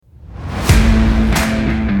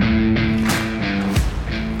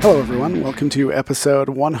Hello everyone, welcome to episode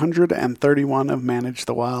 131 of Manage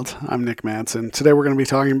the Wild. I'm Nick Madsen. Today we're going to be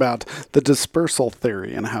talking about the dispersal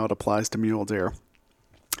theory and how it applies to mule deer.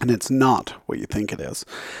 And it's not what you think it is.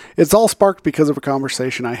 It's all sparked because of a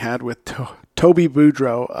conversation I had with Toby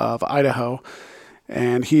Boudreaux of Idaho,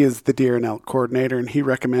 and he is the deer and elk coordinator, and he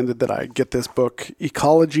recommended that I get this book,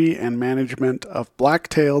 Ecology and Management of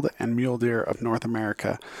Black-tailed and Mule Deer of North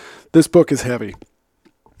America. This book is heavy.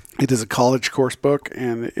 It is a college course book,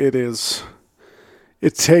 and it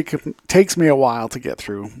takes me a while to get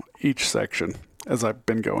through each section as I've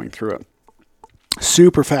been going through it.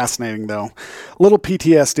 Super fascinating, though. A little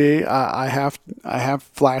PTSD. I have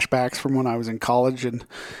flashbacks from when I was in college, and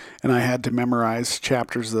I had to memorize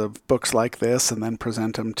chapters of books like this and then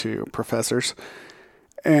present them to professors.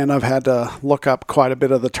 And I've had to look up quite a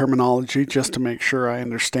bit of the terminology just to make sure I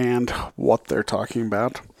understand what they're talking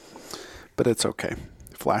about. But it's okay.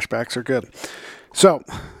 Flashbacks are good. So,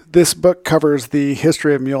 this book covers the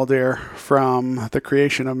history of mule deer from the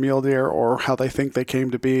creation of mule deer, or how they think they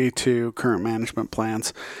came to be, to current management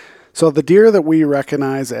plans. So the deer that we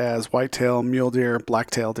recognize as whitetail, mule deer,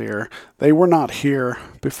 blacktail deer, they were not here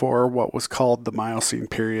before what was called the Miocene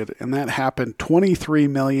period, and that happened 23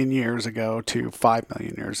 million years ago to 5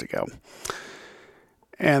 million years ago.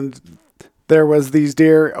 And there was these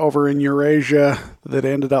deer over in Eurasia that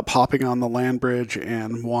ended up hopping on the land bridge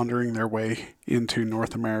and wandering their way into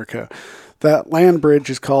North America. That land bridge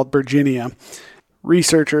is called Virginia.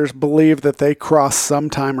 Researchers believe that they crossed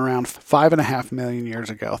sometime around 5.5 million years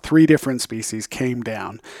ago. 3 different species came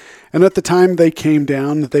down. And at the time they came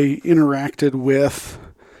down, they interacted with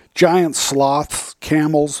giant sloths,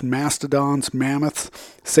 camels, mastodons, mammoths,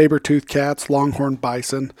 saber-toothed cats, longhorn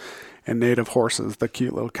bison, and native horses, the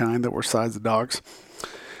cute little kind that were size of dogs.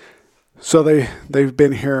 So they've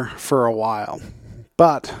been here for a while.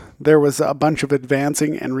 But there was a bunch of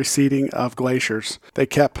advancing and receding of glaciers. They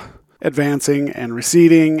kept advancing and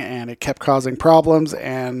receding, and it kept causing problems,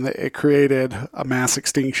 and it created a mass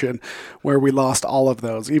extinction where we lost all of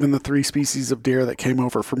those. Even the 3 species of deer that came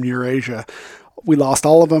over from Eurasia, we lost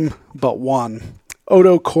all of them but one,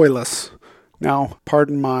 Odocoilus. Now,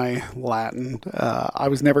 pardon my Latin. I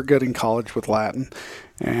was never good in college with Latin,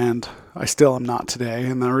 and I still am not today.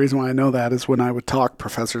 And the reason why I know that is when I would talk,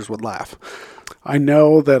 professors would laugh. I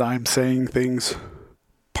know that I'm saying things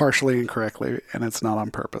partially incorrectly, and it's not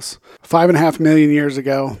on purpose. 5.5 million years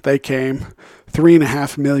ago, they came.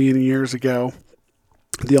 3.5 million years ago,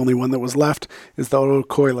 the only one that was left is the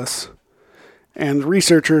Odocoilus. And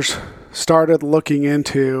researchers started looking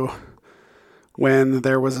into when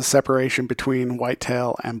there was a separation between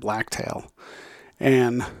whitetail and blacktail.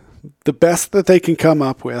 And the best that they can come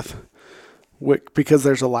up with, because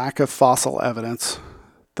there's a lack of fossil evidence,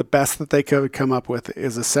 the best that they could come up with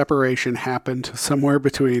is a separation happened somewhere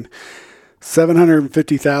between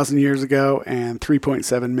 750,000 years ago and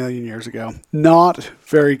 3.7 million years ago. Not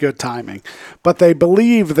very good timing, but they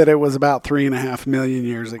believe that it was about 3.5 million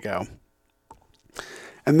years ago.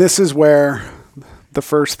 And this is where the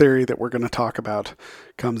first theory that we're going to talk about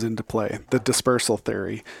comes into play, the dispersal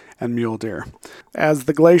theory and mule deer. As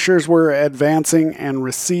the glaciers were advancing and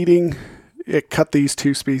receding, it cut these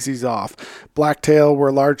 2 species off. Blacktail were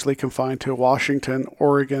largely confined to Washington,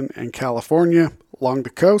 Oregon, and California along the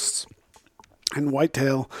coasts, and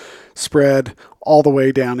whitetail spread all the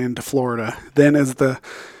way down into Florida. Then as the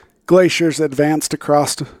glaciers advanced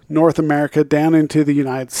across North America down into the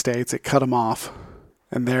United States, it cut them off,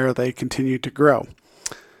 and there they continued to grow.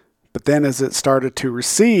 But then as it started to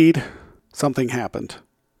recede, something happened.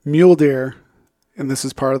 Mule deer, and this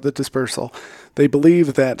is part of the dispersal, they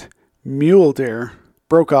believe that mule deer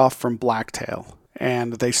broke off from blacktail,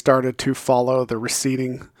 and they started to follow the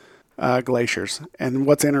receding glaciers. And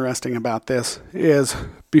what's interesting about this is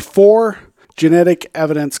before genetic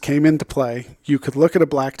evidence came into play, you could look at a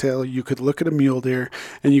blacktail, you could look at a mule deer,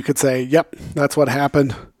 and you could say, yep, that's what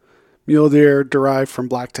happened. Mule deer derived from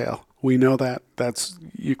blacktail. We know that.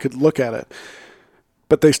 You could look at it.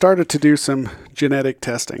 But they started to do some genetic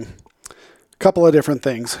testing. A couple of different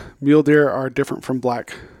things. Mule deer are different from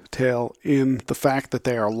blacktail in the fact that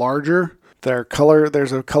they are larger. Their color,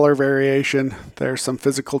 there's a color variation. There's some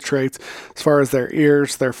physical traits. As far as their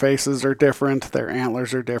ears, their faces are different. Their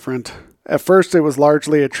antlers are different. At first, it was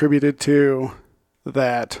largely attributed to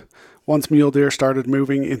that once mule deer started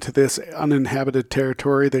moving into this uninhabited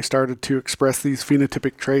territory, they started to express these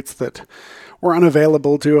phenotypic traits that were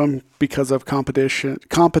unavailable to them because of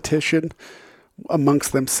competition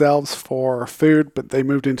amongst themselves for food, but they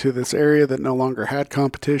moved into this area that no longer had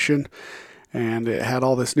competition, and it had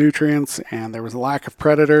all this nutrients, and there was a lack of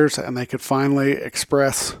predators, and they could finally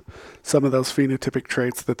express some of those phenotypic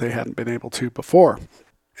traits that they hadn't been able to before.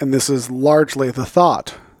 And this is largely the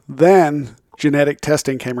thought. Then genetic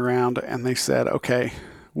testing came around, and they said, okay,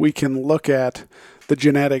 we can look at the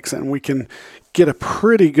genetics and we can get a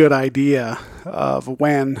pretty good idea of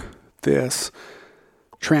when this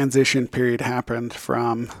transition period happened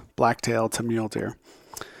from blacktail to mule deer.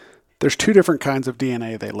 There's two different kinds of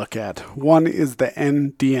DNA they look at. One is the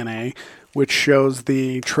nDNA, which shows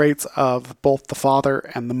the traits of both the father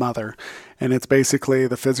and the mother. And it's basically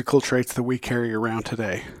the physical traits that we carry around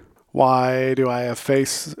today. Why do I have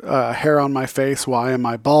hair on my face? Why am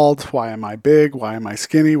I bald? Why am I big? Why am I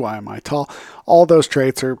skinny? Why am I tall? All those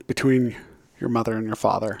traits are between your mother and your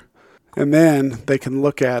father. And then they can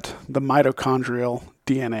look at the mitochondrial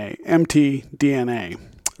DNA, mtDNA.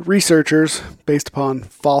 Researchers, based upon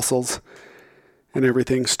fossils and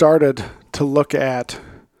everything, started to look at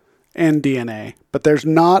nDNA, but there's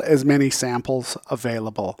not as many samples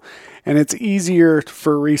available. And it's easier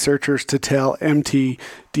for researchers to tell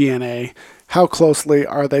mtDNA how closely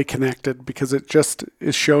are they connected, because it just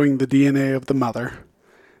is showing the DNA of the mother.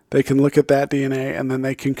 They can look at that DNA and then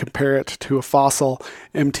they can compare it to a fossil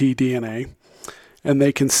mtDNA, and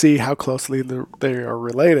they can see how closely they are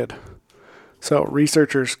related. So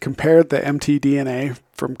researchers compared the mtDNA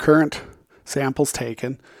from current samples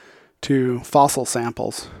taken to fossil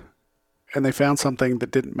samples, and they found something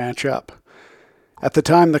that didn't match up. At the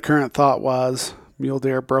time, the current thought was mule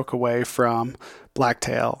deer broke away from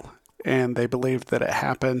blacktail, and they believed that it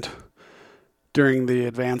happened during the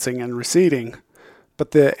advancing and receding.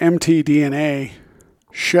 But the mtDNA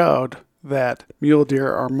showed that mule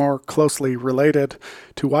deer are more closely related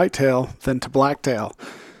to whitetail than to blacktail.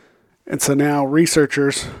 And so now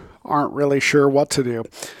researchers aren't really sure what to do.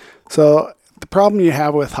 So the problem you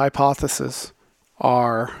have with hypotheses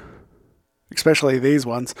are, especially these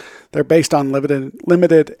ones, they're based on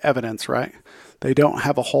limited evidence, right? They don't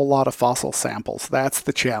have a whole lot of fossil samples. That's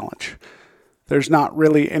the challenge. There's not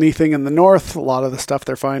really anything in the north. A lot of the stuff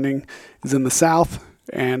they're finding is in the south,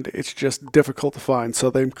 and it's just difficult to find. So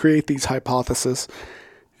they create these hypotheses,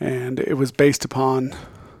 and it was based upon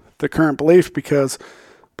the current belief because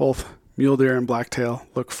both mule deer and blacktail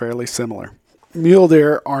look fairly similar. Mule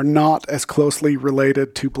deer are not as closely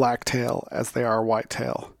related to blacktail as they are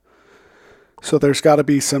whitetail. So there's got to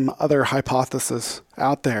be some other hypothesis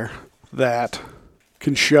out there that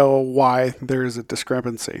can show why there is a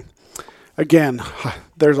discrepancy. Again,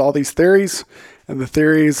 there's all these theories, and the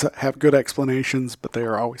theories have good explanations, but they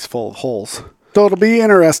are always full of holes. So it'll be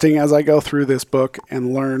interesting as I go through this book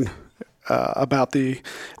and learn about the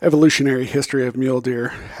evolutionary history of mule deer,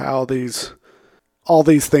 how all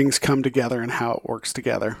these things come together and how it works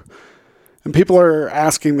together. And people are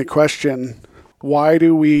asking the question, why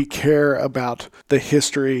do we care about the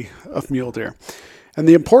history of mule deer? And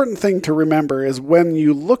the important thing to remember is when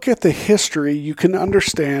you look at the history, you can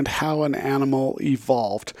understand how an animal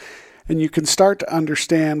evolved. And you can start to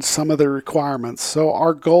understand some of the requirements. So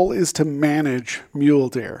our goal is to manage mule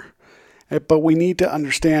deer. But we need to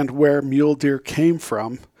understand where mule deer came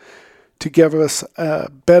from to give us a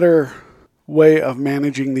better way of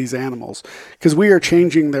managing these animals. Because we are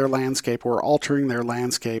changing their landscape. We're altering their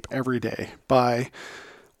landscape every day by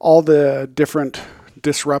all the different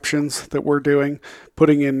disruptions that we're doing,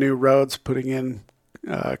 putting in new roads, putting in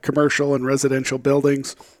commercial and residential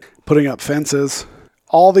buildings, putting up fences.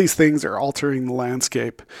 All these things are altering the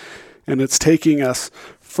landscape, and it's taking us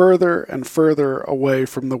further and further away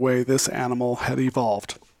from the way this animal had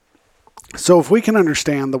evolved. So if we can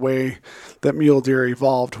understand the way that mule deer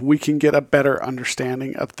evolved, we can get a better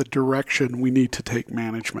understanding of the direction we need to take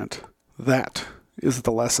management. That is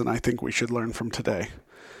the lesson I think we should learn from today.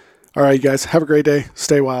 All right, you guys, have a great day.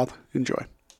 Stay wild. Enjoy.